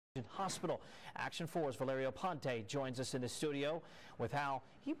Hospital. Action 4's Valerio Ponte joins us in the studio with how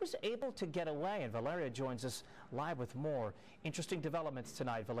he was able to get away. And Valeria joins us live with more interesting developments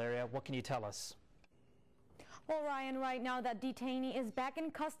tonight. Valeria, what can you tell us? Well, Ryan, right now that detainee is back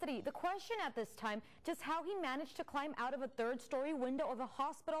in custody. The question at this time, just how he managed to climb out of a third-story window of a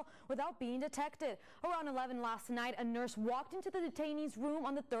hospital without being detected. Around 11 last night, a nurse walked into the detainee's room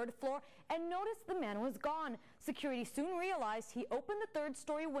on the third floor and noticed the man was gone. Security soon realized he opened the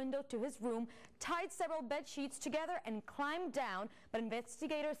third-story window to his room, tied several bed sheets together and climbed down. But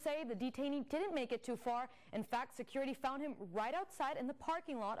investigators say the detainee didn't make it too far. In fact, security found him right outside in the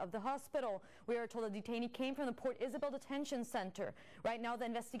parking lot of the hospital. We are told the detainee came from the Port Isabel Detention Center. Right now, the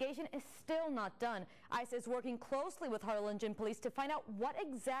investigation is still not done. ICE is working closely with Harlingen Police to find out what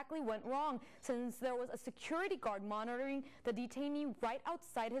exactly went wrong, since there was a security guard monitoring the detainee right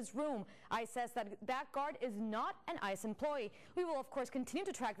outside his room. ICE says that guard is not an ICE employee. We will, of course, continue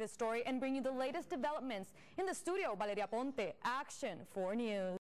to track this story and bring you the latest developments. In the studio, Valeria Ponte, Action 4 News.